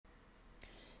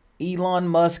Elon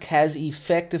Musk has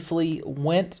effectively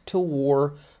went to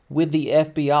war with the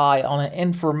FBI on an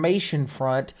information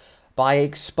front by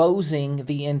exposing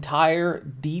the entire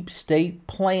deep state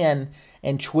plan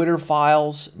in Twitter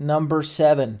files number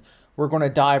 7. We're going to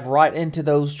dive right into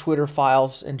those Twitter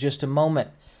files in just a moment.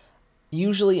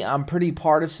 Usually I'm pretty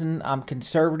partisan, I'm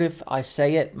conservative, I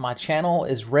say it. My channel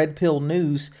is Red Pill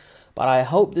News, but I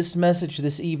hope this message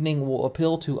this evening will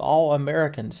appeal to all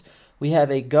Americans. We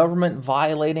have a government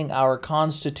violating our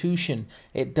Constitution.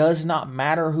 It does not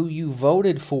matter who you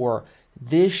voted for.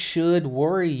 This should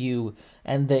worry you.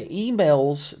 And the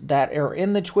emails that are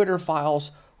in the Twitter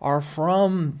files are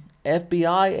from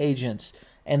FBI agents,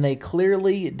 and they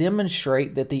clearly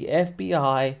demonstrate that the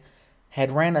FBI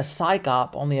had ran a psych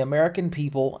op on the American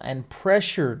people and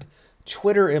pressured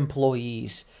Twitter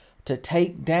employees to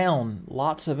take down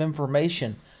lots of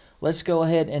information. Let's go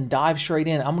ahead and dive straight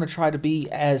in. I'm going to try to be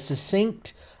as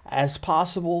succinct as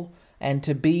possible and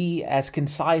to be as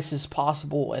concise as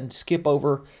possible and skip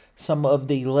over some of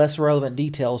the less relevant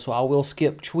details, so I will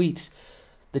skip tweets.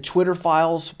 The Twitter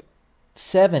files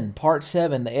 7, part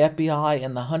 7, the FBI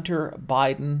and the Hunter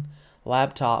Biden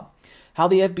laptop. How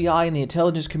the FBI and the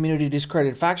intelligence community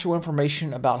discredited factual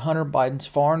information about Hunter Biden's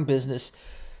foreign business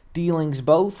dealings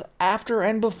both after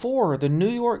and before the New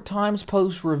York Times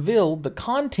Post revealed the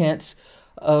contents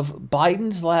of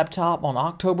Biden's laptop on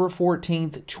October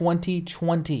 14th,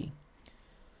 2020.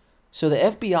 So the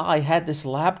FBI had this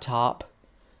laptop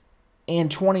in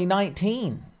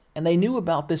 2019, and they knew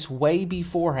about this way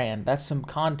beforehand. That's some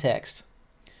context.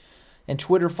 In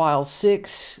Twitter File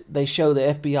 6, they show the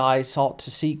FBI sought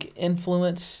to seek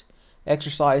influence,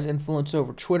 exercise influence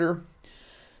over Twitter.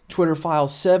 Twitter File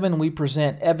 7, we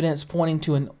present evidence pointing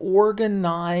to an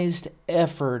organized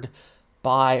effort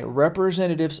by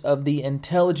representatives of the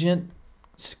intelligence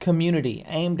community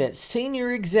aimed at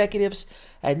senior executives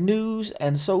at news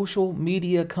and social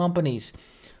media companies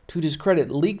to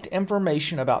discredit leaked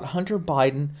information about Hunter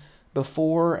Biden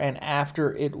before and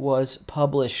after it was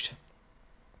published.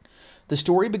 The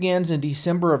story begins in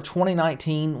December of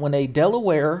 2019 when a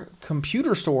Delaware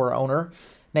computer store owner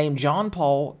named John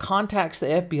Paul contacts the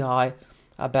FBI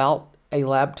about a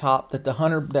laptop that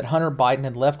Hunter Biden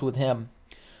had left with him.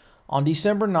 On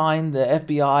December 9, the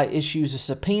FBI issues a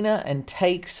subpoena and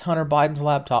takes Hunter Biden's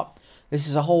laptop. This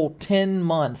is a whole 10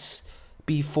 months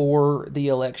before the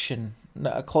election,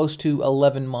 close to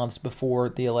 11 months before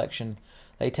the election.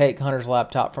 They take Hunter's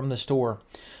laptop from the store.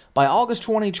 By August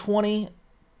 2020,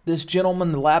 this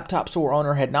gentleman, the laptop store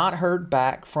owner, had not heard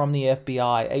back from the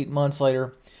FBI 8 months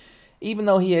later, even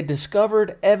though he had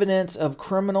discovered evidence of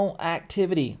criminal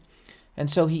activity. And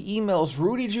so he emails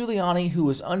Rudy Giuliani, who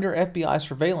was under FBI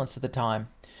surveillance at the time.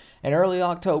 In early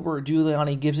October,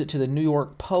 Giuliani gives it to the New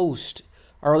York Post,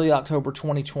 early October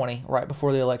 2020, right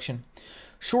before the election.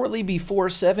 Shortly before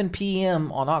 7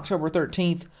 p.m. on October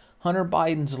 13th, Hunter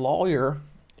Biden's lawyer,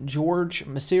 George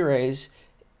Mesires,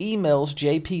 emails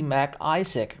J.P.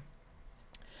 MacIsaac.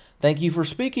 Thank you for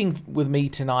speaking with me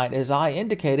tonight. As I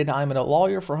indicated, I'm a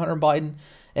lawyer for Hunter Biden,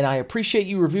 and I appreciate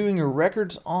you reviewing your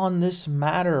records on this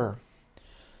matter.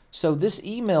 So this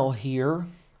email here,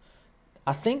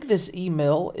 I think this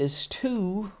email is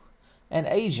to an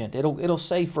agent. It'll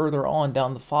say further on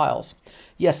down the files.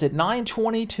 Yes, at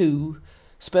 9:22,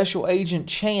 Special Agent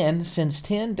Chan sends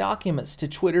 10 documents to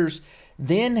Twitter's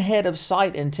then head of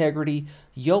site integrity,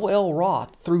 Yoel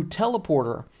Roth, through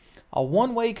Teleporter, a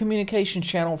one-way communication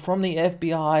channel from the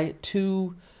FBI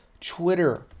to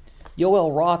Twitter.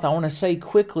 Yoel Roth, I want to say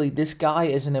quickly, this guy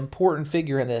is an important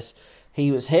figure in this.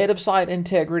 He was head of site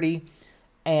integrity,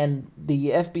 and the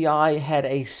FBI had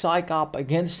a psych op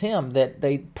against him that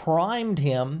they primed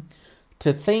him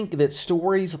to think that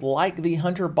stories like the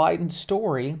Hunter Biden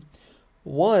story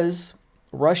was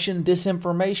Russian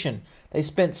disinformation. They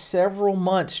spent several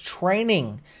months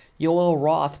training Yoel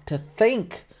Roth to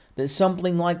think that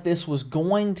something like this was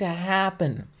going to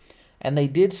happen, and they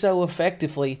did so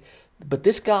effectively. But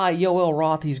this guy, Yoel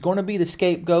Roth, he's going to be the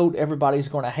scapegoat. Everybody's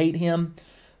going to hate him.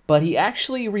 But he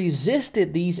actually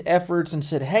resisted these efforts and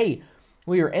said, hey,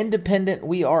 we are independent.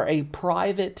 We are a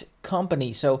private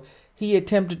company. So he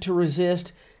attempted to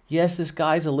resist. Yes, this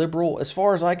guy's a liberal. As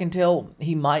far as I can tell,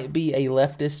 he might be a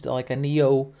leftist, like a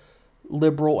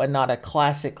neo-liberal and not a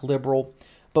classic liberal.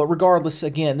 But regardless,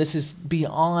 again, this is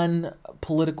beyond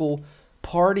political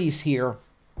parties here.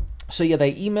 So yeah,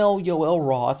 they email Yoel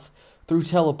Roth through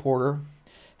Teleporter.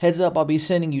 Heads up, I'll be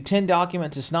sending you 10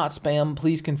 documents. It's not spam.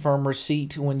 Please confirm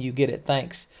receipt when you get it.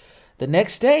 Thanks. The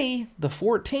next day, the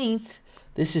 14th,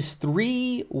 this is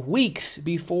 3 weeks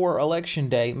before Election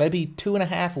Day, maybe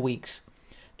 2.5 weeks,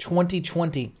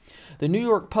 2020. The New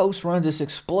York Post runs this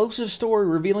explosive story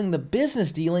revealing the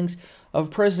business dealings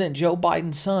of President Joe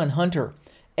Biden's son, Hunter.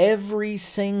 Every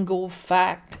single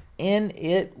fact in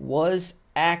it was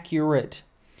accurate.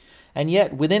 And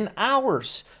yet, within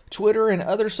hours, Twitter and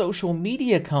other social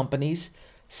media companies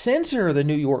censor the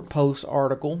New York Post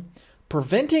article,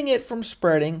 preventing it from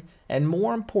spreading, and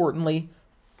more importantly,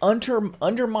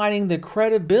 undermining the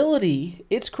credibility,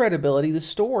 the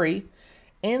story,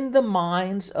 in the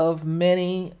minds of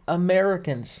many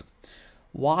Americans.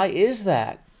 Why is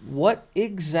that? What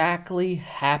exactly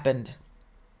happened?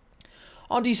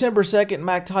 On December 2nd,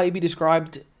 Mac Taibbi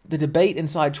described the debate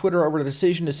inside Twitter over the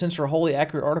decision to censor a wholly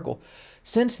accurate article.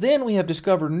 Since then, we have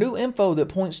discovered new info that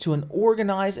points to an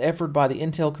organized effort by the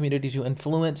intel community to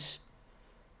influence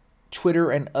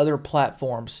Twitter and other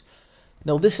platforms.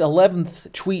 Now, this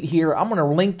 11th tweet here, I'm going to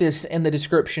link this in the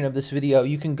description of this video.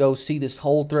 You can go see this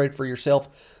whole thread for yourself.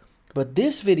 But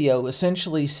this video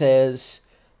essentially says,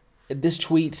 this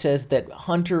tweet says that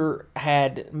Hunter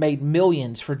had made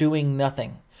millions for doing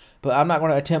nothing. But I'm not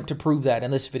going to attempt to prove that in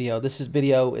this video.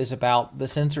 Video is about the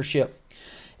censorship.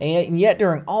 And yet,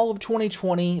 during all of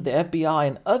 2020, the FBI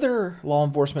and other law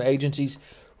enforcement agencies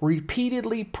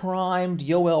repeatedly primed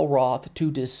Yoel Roth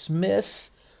to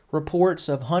dismiss reports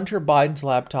of Hunter Biden's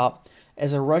laptop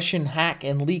as a Russian hack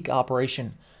and leak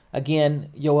operation. Again,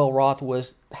 Yoel Roth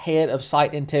was head of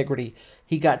site integrity.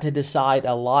 He got to decide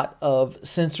a lot of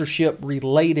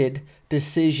censorship-related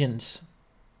decisions,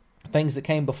 things that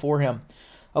came before him.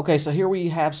 Okay, so here we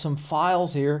have some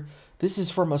files here. This is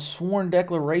from a sworn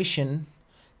declaration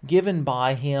given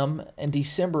by him in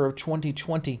December of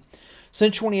 2020.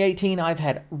 Since 2018, I've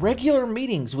had regular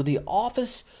meetings with the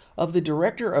Office of the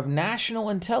Director of National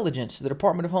Intelligence, the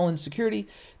Department of Homeland Security,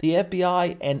 the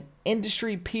FBI, and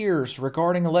industry peers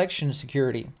regarding election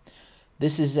security.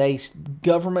 This is a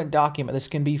government document. This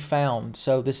can be found.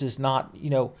 So this is not,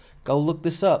 go look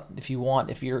this up if you want,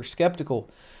 if you're skeptical.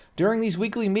 During these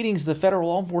weekly meetings, the federal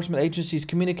law enforcement agencies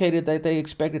communicated that they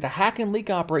expected a hack and leak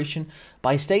operation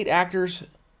by state actors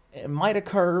might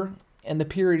occur in the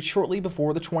period shortly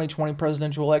before the 2020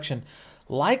 presidential election,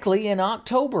 likely in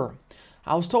October.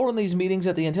 I was told in these meetings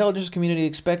that the intelligence community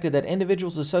expected that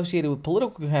individuals associated with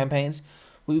political campaigns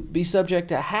would be subject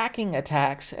to hacking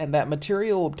attacks and that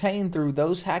material obtained through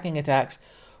those hacking attacks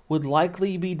would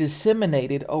likely be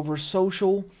disseminated over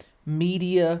social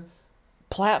media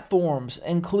platforms,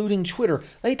 including Twitter.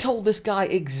 They told this guy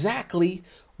exactly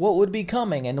what would be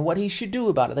coming and what he should do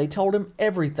about it. They told him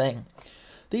everything.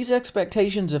 These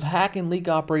expectations of hack and leak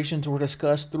operations were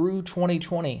discussed through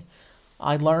 2020.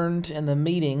 I learned in the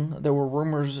meeting there were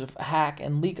rumors of hack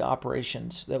and leak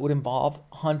operations that would involve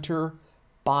Hunter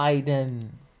Biden.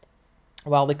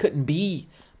 Well, they couldn't be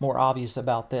more obvious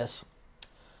about this.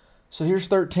 So here's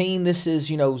 13. This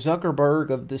is, Zuckerberg,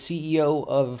 of the CEO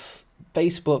of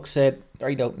Facebook, said,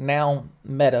 now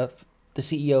Meta, the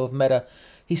CEO of Meta,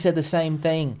 he said the same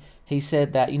thing. He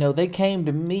said that, they came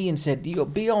to me and said,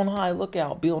 be on high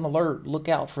lookout, be on alert, look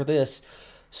out for this.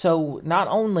 So not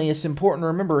only, it's important to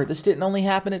remember, this didn't only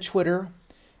happen at Twitter.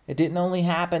 It didn't only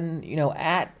happen,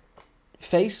 at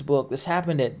Facebook. This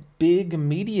happened at big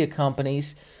media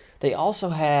companies. They also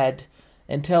had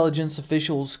intelligence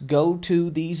officials go to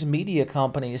these media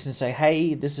companies and say,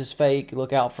 hey, this is fake,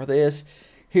 look out for this.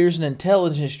 Here's an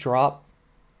intelligence drop.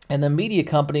 And the media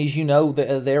companies,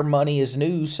 their money is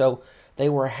news, so they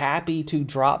were happy to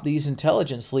drop these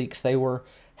intelligence leaks. They were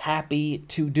happy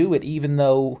to do it, even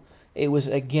though it was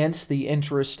against the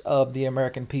interest of the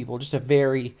American people. Just a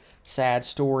very sad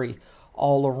story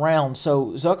all around. So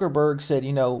Zuckerberg said,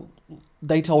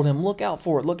 they told him, look out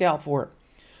for it, look out for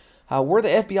it. Were the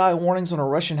FBI warnings on a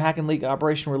Russian hack and leak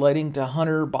operation relating to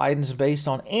Hunter Biden's based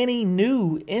on any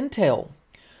new intel?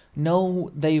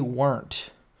 No, they weren't.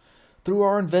 Through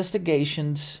our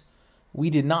investigations, we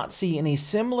did not see any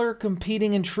similar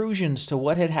competing intrusions to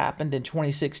what had happened in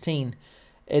 2016,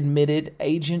 admitted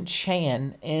Agent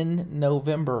Chan in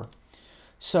November.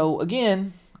 So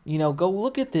again, go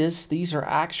look at this. These are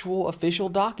actual official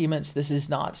documents. This is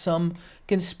not some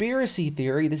conspiracy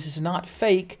theory. This is not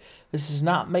fake. This is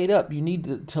not made up. You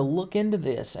need to look into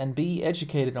this and be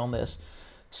educated on this.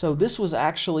 So this was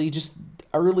actually just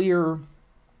earlier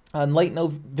in late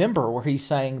November where he's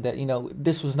saying that,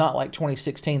 this was not like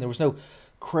 2016. There was no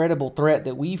credible threat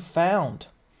that we found.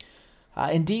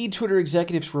 Indeed, Twitter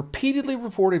executives repeatedly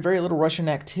reported very little Russian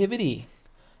activity.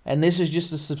 And this is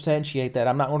just to substantiate that.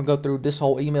 I'm not going to go through this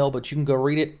whole email, but you can go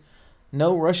read it.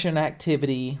 No Russian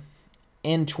activity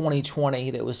in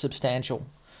 2020 that was substantial.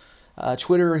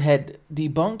 Twitter had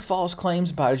debunked false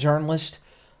claims by a journalist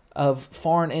of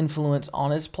foreign influence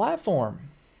on its platform.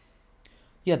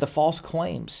 Yeah, the false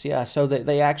claims. Yeah, so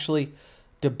they actually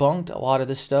debunked a lot of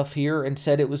this stuff here and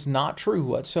said it was not true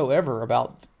whatsoever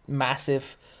about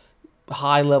massive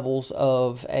high levels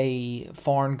of a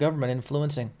foreign government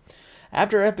influencing.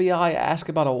 After FBI asked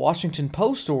about a Washington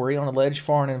Post story on alleged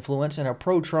foreign influence and a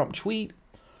pro-Trump tweet,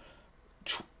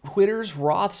 Twitter's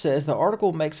Roth says the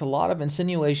article makes a lot of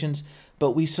insinuations,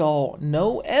 but we saw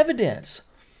no evidence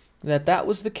that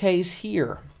was the case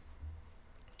here.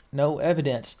 No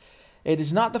evidence. It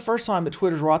is not the first time that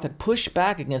Twitter's Roth had pushed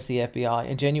back against the FBI.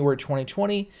 In January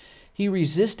 2020, he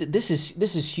resisted. This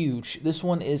is huge. This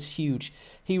one is huge.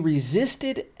 He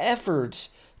resisted efforts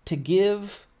to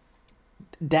give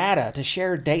data, to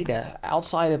share data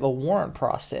outside of a warrant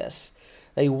process.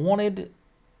 They wanted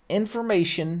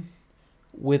information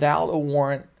without a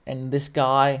warrant, and this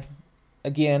guy,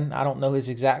 again, I don't know his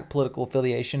exact political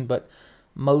affiliation, but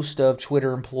most of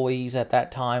Twitter employees at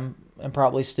that time, and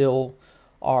probably still,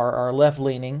 are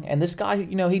left-leaning. And this guy,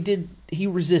 he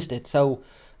resisted. So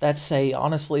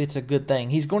honestly, it's a good thing.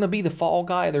 He's going to be the fall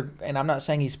guy, and I'm not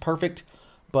saying he's perfect,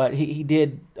 but he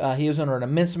was under an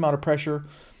immense amount of pressure,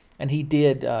 and he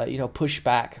did, push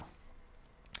back.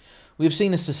 We've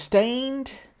seen a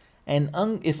sustained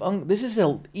this is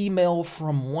an email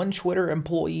from one Twitter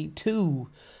employee to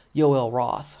Yoel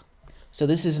Roth. So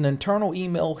this is an internal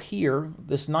email here,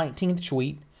 this 19th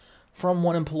tweet, from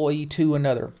one employee to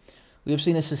another. We have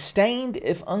seen a sustained,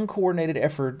 if uncoordinated,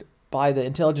 effort by the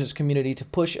intelligence community to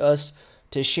push us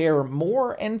to share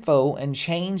more info and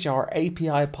change our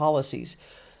API policies.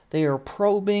 They are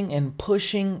probing and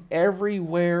pushing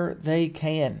everywhere they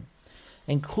can,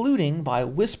 including by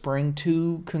whispering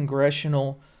to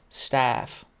congressional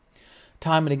staff.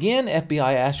 Time and again,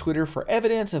 FBI asked Twitter for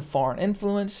evidence of foreign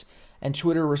influence, and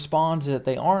Twitter responds that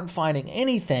they aren't finding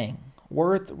anything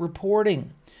worth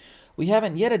reporting. We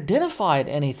haven't yet identified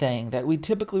anything that we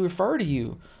typically refer to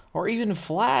you or even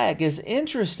flag as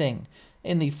interesting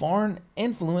in the foreign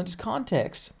influence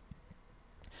context.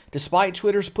 Despite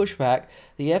Twitter's pushback,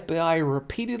 the FBI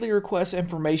repeatedly requests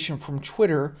information from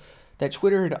Twitter that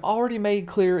Twitter had already made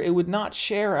clear it would not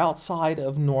share outside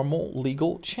of normal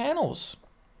legal channels.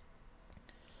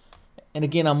 And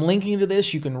again, I'm linking to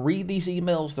this. You can read these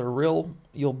emails. They're real.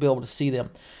 You'll be able to see them.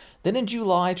 Then in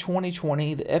July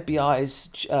 2020, the FBI's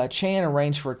Chan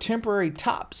arranged for temporary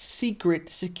top secret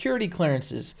security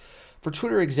clearances for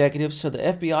Twitter executives so the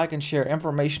FBI can share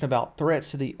information about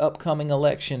threats to the upcoming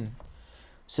election.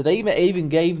 So they even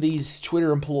gave these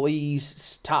Twitter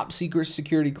employees top secret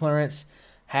security clearance,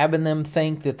 having them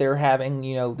think that they're having,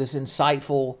 this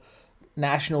insightful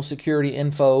national security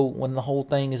info when the whole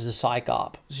thing is a psych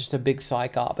op. It's just a big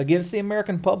psych op against the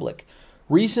American public.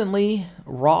 Recently,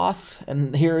 Roth,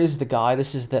 and here is the guy,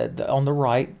 this is the on the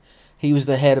right, he was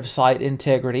the head of site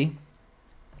integrity.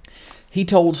 He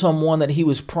told someone that he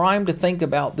was primed to think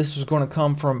about this was going to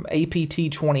come from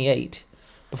APT-28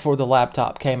 before the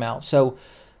laptop came out. So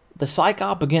the psych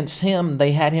op against him,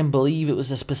 they had him believe it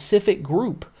was a specific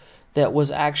group that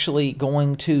was actually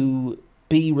going to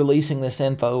be releasing this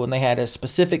info, and they had a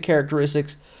specific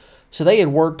characteristics. So they had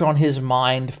worked on his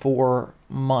mind for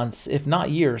months, if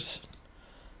not years.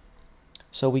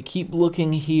 So we keep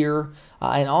looking here.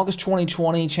 In August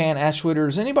 2020, Chan asked Twitter,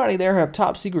 does anybody there have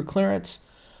top secret clearance?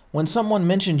 When someone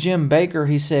mentioned Jim Baker,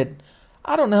 he said,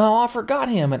 I don't know how I forgot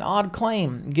him. An odd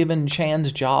claim, given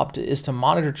Chan's job is to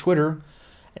monitor Twitter,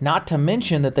 not to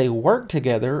mention that they work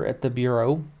together at the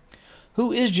Bureau.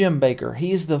 Who is Jim Baker?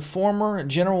 He is the former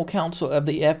general counsel of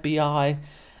the FBI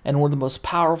and one of the most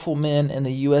powerful men in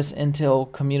the U.S. intel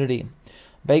community.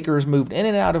 Baker has moved in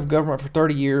and out of government for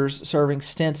 30 years, serving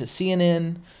stints at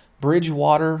CNN,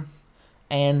 Bridgewater,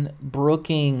 and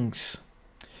Brookings.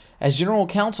 As general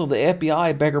counsel of the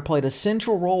FBI, Baker played a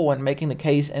central role in making the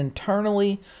case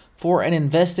internally for an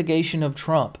investigation of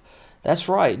Trump. That's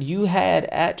right, you had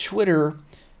at Twitter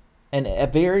a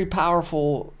very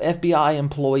powerful FBI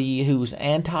employee who's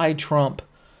anti-Trump,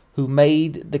 who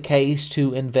made the case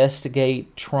to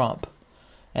investigate Trump.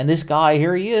 And this guy,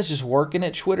 here he is, just working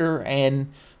at Twitter,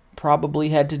 and probably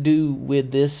had to do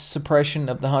with this suppression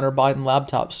of the Hunter Biden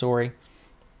laptop story.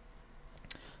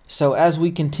 So as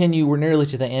we continue, we're nearly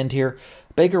to the end here.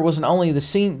 Baker wasn't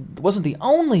the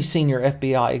only senior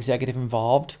FBI executive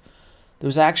involved. There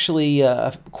was actually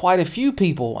quite a few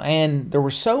people, and there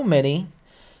were so many.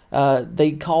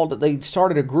 They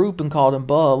started a group and called them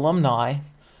BUA Alumni,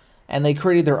 and they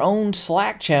created their own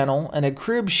Slack channel and a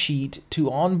crib sheet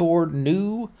to onboard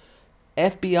new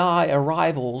FBI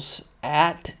arrivals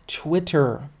at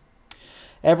Twitter.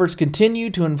 Efforts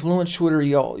continued to influence Twitter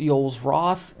Yoel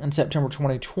Roth. In September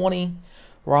 2020,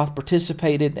 Roth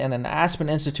participated in an Aspen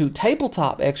Institute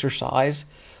tabletop exercise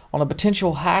on a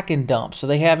potential hack and dump. So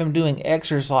they have him doing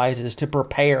exercises to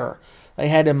prepare. They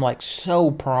had him like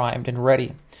so primed and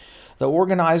ready. The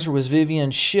organizer was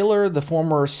Vivian Schiller, the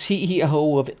former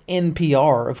CEO of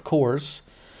NPR, of course,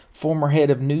 former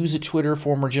head of news at Twitter,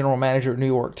 former general manager at New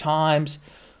York Times,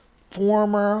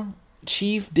 former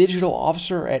chief digital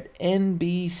officer at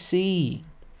NBC.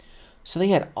 So they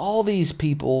had all these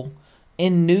people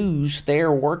in news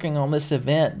there working on this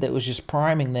event that was just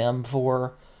priming them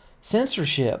for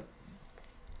censorship.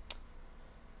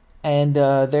 And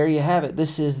there you have it.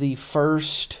 This is the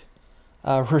first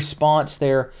response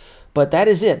there. But that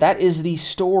is it. That is the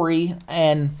story.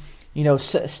 And,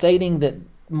 stating that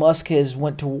Musk has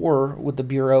went to war with the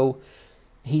Bureau,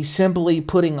 he's simply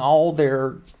putting all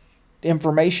their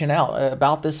information out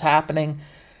about this happening.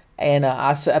 And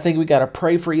I think we got to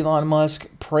pray for Elon Musk,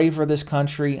 pray for this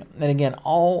country. And again,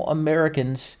 all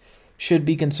Americans should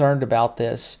be concerned about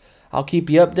this. I'll keep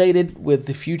you updated with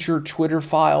the future Twitter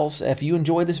files. If you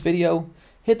enjoyed this video,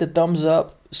 hit the thumbs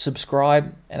up,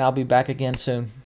 subscribe, and I'll be back again soon.